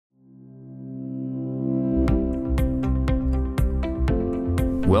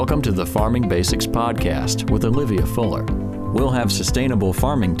Welcome to the Farming Basics Podcast with Olivia Fuller. We'll have sustainable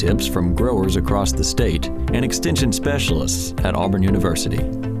farming tips from growers across the state and extension specialists at Auburn University.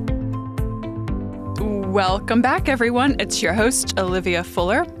 Welcome back, everyone. It's your host, Olivia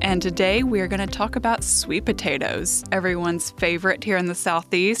Fuller, and today we are going to talk about sweet potatoes, everyone's favorite here in the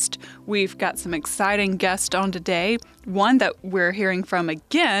Southeast. We've got some exciting guests on today, one that we're hearing from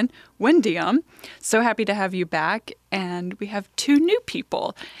again, Wendiam. So happy to have you back. And we have two new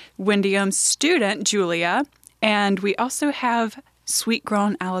people, Wendiam's student, Julia, and we also have Sweet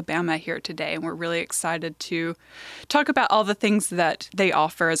Grown Alabama here today, and we're really excited to talk about all the things that they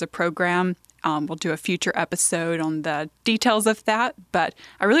offer as a program. We'll do a future episode on the details of that, but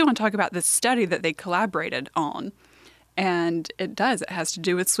I really want to talk about this study that they collaborated on. And it has to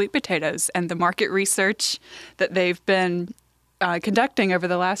do with sweet potatoes and the market research that they've been conducting over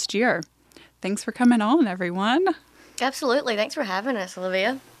the last year. Thanks for coming on, everyone. Absolutely. Thanks for having us,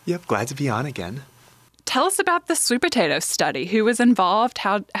 Olivia. Yep, glad to be on again. Tell us about the sweet potato study. Who was involved?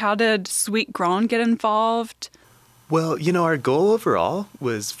 How did Sweet Grown get involved? Well, our goal overall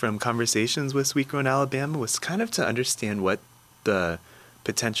was, from conversations with Sweet Grown Alabama, was kind of to understand what the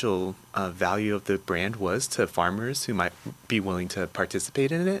potential value of the brand was to farmers who might be willing to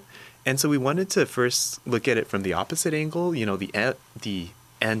participate in it. And so we wanted to first look at it from the opposite angle, the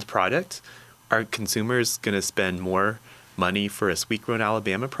end product. Are consumers going to spend more money for a Sweet Grown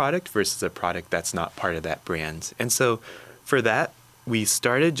Alabama product versus a product that's not part of that brand? And so for that, we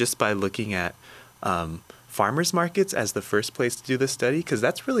started just by looking at farmers markets as the first place to do the study, because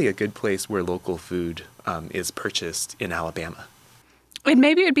that's really a good place where local food is purchased in Alabama. And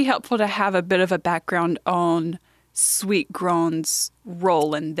maybe it would be helpful to have a bit of a background on Sweet Grown's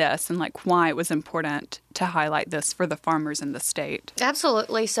role in this and why it was important to highlight this for the farmers in the state.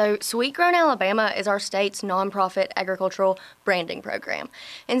 Absolutely. So Sweet Grown Alabama is our state's nonprofit agricultural branding program.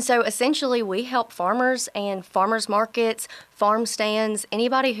 And so essentially we help farmers and farmers markets, farm stands,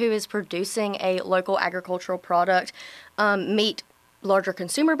 anybody who is producing a local agricultural product meet larger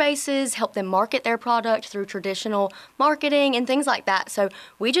consumer bases, help them market their product through traditional marketing and things like that. So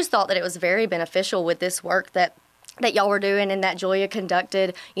we just thought that it was very beneficial with this work that y'all were doing and that Julia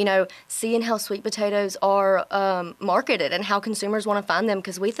conducted, seeing how sweet potatoes are marketed and how consumers want to find them,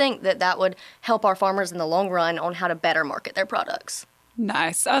 because we think that would help our farmers in the long run on how to better market their products.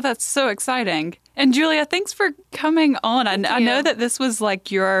 Nice. Oh, that's so exciting. And Julia, thanks for coming on. I know that this was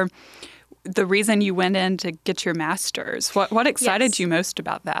the reason you went in to get your master's. What excited you most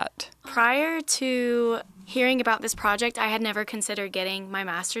about that? Prior to hearing about this project, I had never considered getting my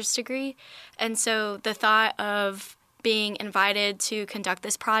master's degree. And so the thought of being invited to conduct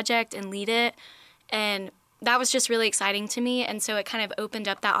this project and lead it, and that was just really exciting to me. And so it kind of opened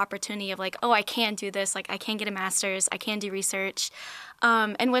up that opportunity of I can do this. I can get a master's. I can do research.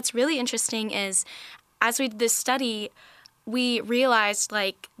 And what's really interesting is as we did this study, we realized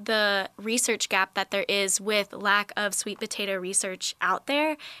the research gap that there is with lack of sweet potato research out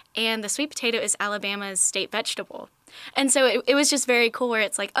there. And the sweet potato is Alabama's state vegetable. And so it was just very cool where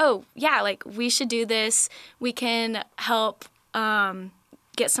it's we should do this. We can help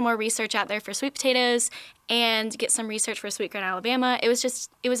get some more research out there for sweet potatoes and get some research for Sweet Grown Alabama. It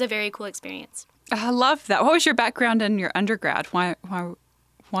was a very cool experience. I love that. What was your background in your undergrad? Why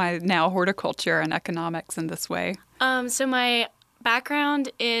now horticulture and economics in this way? So my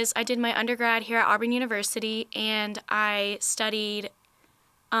background is I did my undergrad here at Auburn University, and I studied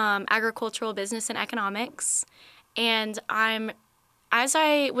agricultural business and economics. And as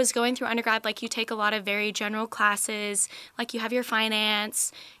I was going through undergrad, you take a lot of very general classes, you have your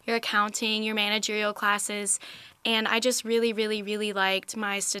finance, your accounting, your managerial classes, and I just really, really, really liked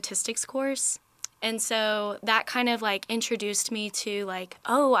my statistics course. And so that kind of introduced me to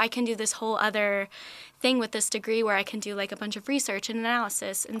I can do this whole other thing with this degree where I can do a bunch of research and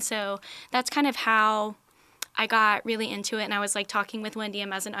analysis. And so that's kind of how I got really into it. And I was talking with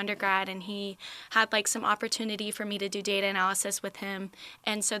Wendiam as an undergrad, and he had some opportunity for me to do data analysis with him.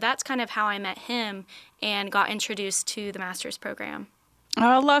 And so that's kind of how I met him and got introduced to the master's program. Oh,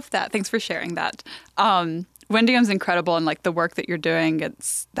 I love that. Thanks for sharing that. Wendiam's incredible, and the work that you're doing,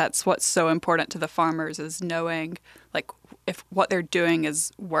 that's what's so important to the farmers, is knowing if what they're doing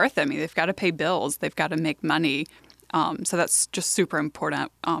is worth it. I mean, they've got to pay bills, they've got to make money. So that's just super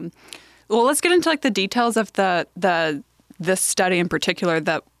important. Well, let's get into the details of this study in particular,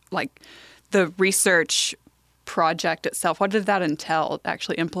 the research project itself. What did that entail,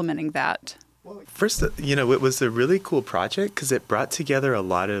 actually implementing that? Well, first, it was a really cool project because it brought together a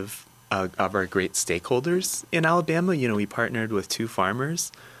lot of our great stakeholders in Alabama. We partnered with two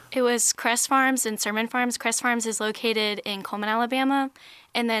farmers, It was Crest Farms and Sermon Farms. Crest Farms is located in Coleman, Alabama,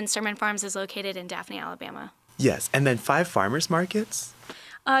 and then Sermon Farms is located in Daphne, Alabama. Yes, and then 5 farmers markets?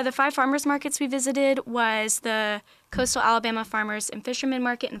 The 5 farmers markets we visited was the Coastal Alabama Farmers and Fishermen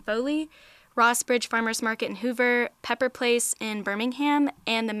Market in Foley, Ross Bridge Farmers Market in Hoover, Pepper Place in Birmingham,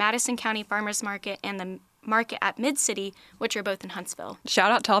 and the Madison County Farmers Market and the market at Mid-City, which are both in Huntsville.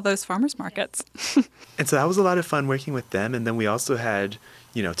 Shout out to all those farmers markets. And so that was a lot of fun working with them. And then we also had,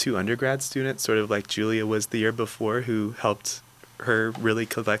 2 undergrad students, sort of like Julia was the year before, who helped her really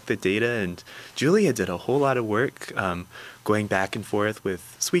collect the data. And Julia did a whole lot of work going back and forth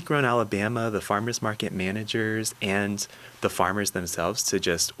with Sweet Grown Alabama, the farmers market managers, and the farmers themselves to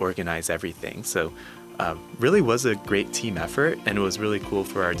just organize everything. So really was a great team effort, and it was really cool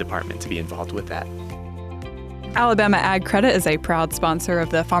for our department to be involved with that. Alabama Ag Credit is a proud sponsor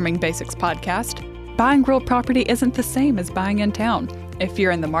of the Farming Basics podcast. Buying real property isn't the same as buying in town. If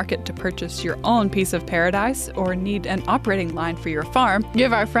you're in the market to purchase your own piece of paradise or need an operating line for your farm,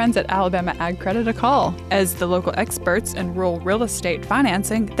 give our friends at Alabama Ag Credit a call. As the local experts in rural real estate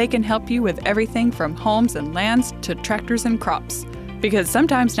financing, they can help you with everything from homes and lands to tractors and crops. Because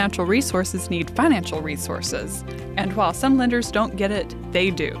sometimes natural resources need financial resources. And while some lenders don't get it,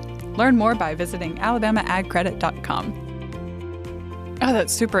 they do. Learn more by visiting alabamaagcredit.com. Oh,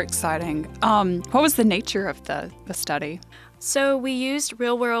 that's super exciting. What was the nature of the study? So we used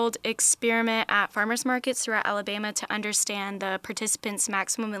real-world experiment at farmers markets throughout Alabama to understand the participants'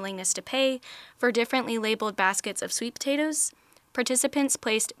 maximum willingness to pay for differently labeled baskets of sweet potatoes. Participants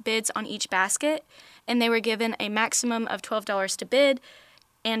placed bids on each basket, and they were given a maximum of $12 to bid.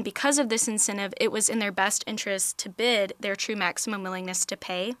 And because of this incentive, it was in their best interest to bid their true maximum willingness to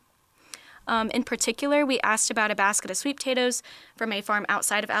pay. In particular, we asked about a basket of sweet potatoes from a farm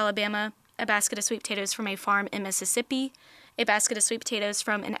outside of Alabama, a basket of sweet potatoes from a farm in Mississippi, a basket of sweet potatoes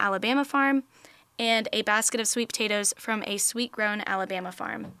from an Alabama farm, and a basket of sweet potatoes from a sweet-grown Alabama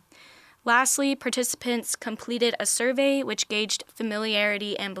farm. Lastly, participants completed a survey which gauged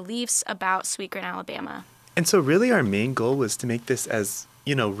familiarity and beliefs about sweet-grown Alabama. And so really our main goal was to make this as,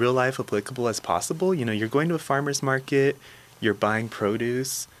 real-life applicable as possible. You're going to a farmer's market, you're buying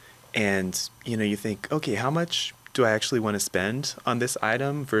produce, and, you think, okay, how much do I actually want to spend on this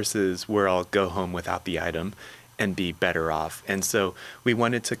item versus where I'll go home without the item and be better off. And so we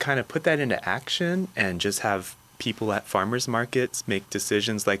wanted to kind of put that into action and just have people at farmers markets make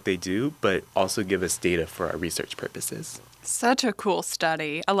decisions like they do, but also give us data for our research purposes. Such a cool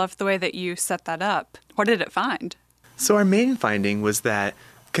study. I love the way that you set that up. What did it find? So our main finding was that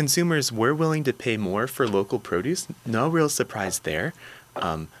consumers were willing to pay more for local produce. No real surprise there.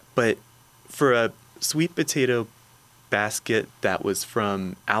 But for a sweet potato basket that was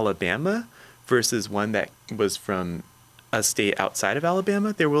from Alabama versus one that was from a state outside of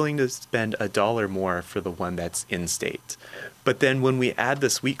Alabama, they're willing to spend $1 more for the one that's in-state. But then when we add the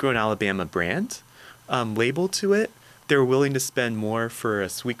Sweet Grown Alabama brand label to it, they're willing to spend more for a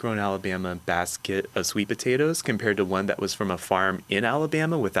Sweet Grown Alabama basket of sweet potatoes compared to one that was from a farm in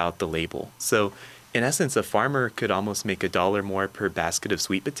Alabama without the label. So in essence, a farmer could almost make $1 more per basket of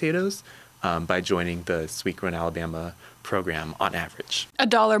sweet potatoes by joining the Sweet Grown Alabama program on average.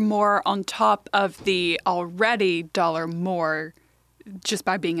 $1 more on top of the already $1 more just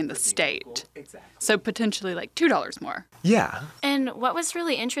by being in the state. Exactly. So potentially like $2 more. Yeah. And what was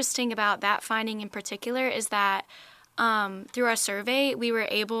really interesting about that finding in particular is that through our survey, we were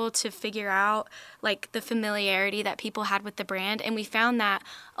able to figure out like the familiarity that people had with the brand. And we found that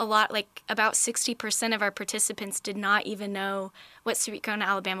about 60% of our participants did not even know what Sweet Grown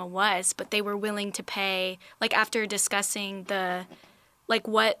Alabama was, but they were willing to pay, like after discussing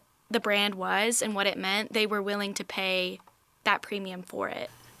what the brand was and what it meant, they were willing to pay that premium for it.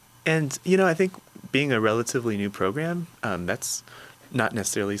 And, I think being a relatively new program, that's not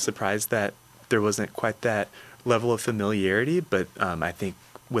necessarily surprised that there wasn't quite that level of familiarity, but I think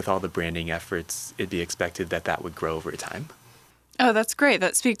with all the branding efforts, it'd be expected that would grow over time. Oh, that's great.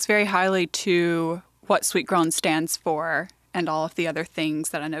 That speaks very highly to what Sweet Grown stands for and all of the other things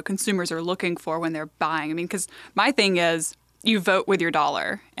that I know consumers are looking for when they're buying. I mean, because my thing is you vote with your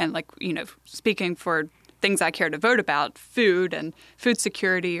dollar. And speaking for things I care to vote about, food and food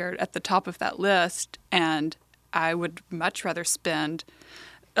security are at the top of that list. And I would much rather spend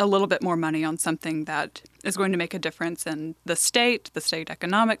a little bit more money on something that is going to make a difference in the state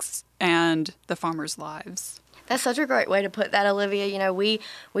economics, and the farmers' lives. That's such a great way to put that, Olivia. You know, we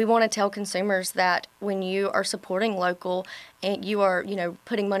want to tell consumers that when you are supporting local and you are,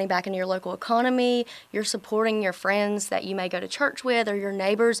 putting money back into your local economy, you're supporting your friends that you may go to church with or your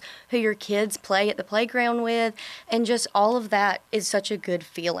neighbors who your kids play at the playground with. And just all of that is such a good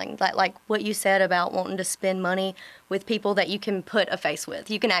feeling. Like what you said about wanting to spend money with people that you can put a face with.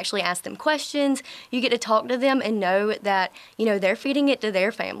 You can actually ask them questions. You get to talk to them and know that, they're feeding it to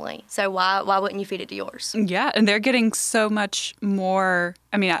their family. So why wouldn't you feed it to yours? Yeah, and they're getting so much more.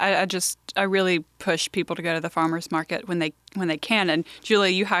 I mean, I really push people to go to the farmers market when they can. And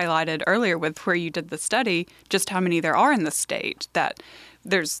Julie, you highlighted earlier with where you did the study just how many there are in the state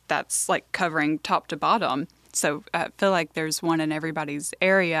that's like covering top to bottom. So I feel like there's one in everybody's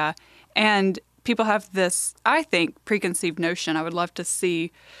area. And people have this, I think, preconceived notion. I would love to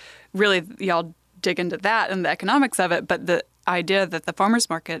see really y'all dig into that and the economics of it, but the idea that the farmers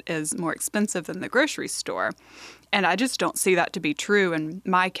market is more expensive than the grocery store. And I just don't see that to be true in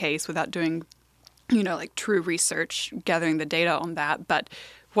my case without doing, like true research, gathering the data on that. But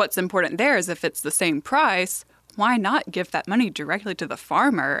what's important there is if it's the same price, why not give that money directly to the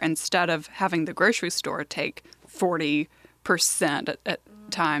farmer instead of having the grocery store take 40% at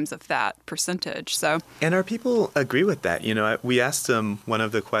times of that percentage? And our people agree with that. We asked them, one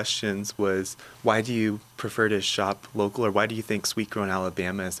of the questions was, why do you prefer to shop local, or why do you think Sweet Grown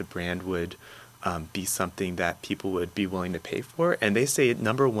Alabama as a brand would be something that people would be willing to pay for? And they say,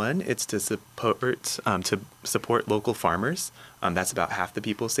 number one, it's to support local farmers. That's about half the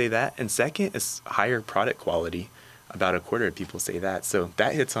people say that. And second is higher product quality. About a quarter of people say that. So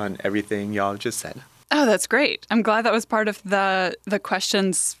that hits on everything y'all just said. Oh, that's great. I'm glad that was part of the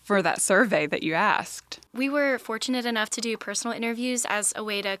questions for that survey that you asked. We were fortunate enough to do personal interviews as a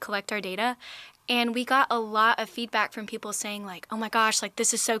way to collect our data. And we got a lot of feedback from people saying like, oh my gosh, like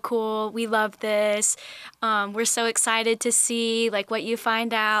this is so cool. We love this. We're so excited to see like what you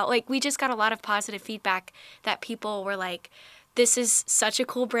find out. Like we just got a lot of positive feedback that people were like, this is such a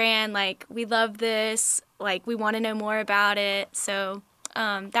cool brand. Like we love this. Like we want to know more about it. So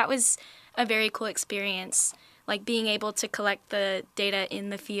that was a very cool experience, like being able to collect the data in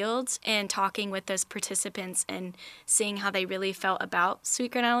the field and talking with those participants and seeing how they really felt about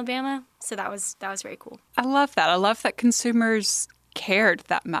Sweet Grown Alabama. So that was very cool. I love that. I love that consumers cared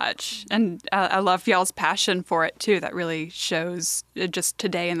that much. And I love y'all's passion for it too. That really shows just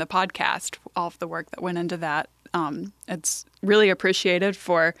today in the podcast, all of the work that went into that. It's really appreciated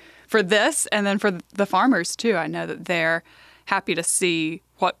for this and then for the farmers too. I know that they're happy to see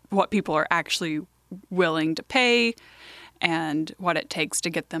what people are actually willing to pay and what it takes to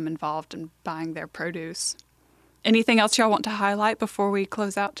get them involved in buying their produce. Anything else y'all want to highlight before we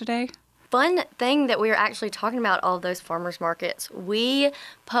close out today? Fun thing that we were actually talking about all of those farmers markets. We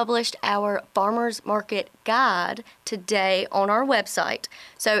published our farmers market guide today on our website.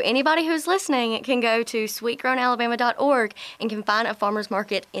 So anybody who's listening can go to sweetgrownalabama.org and can find a farmers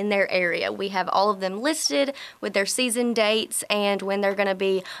market in their area. We have all of them listed with their season dates and when they're going to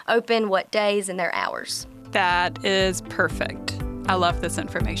be open, what days, and their hours. That is perfect. I love this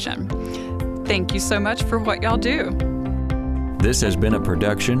information. Thank you so much for what y'all do. This has been a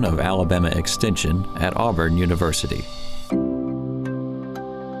production of Alabama Extension at Auburn University.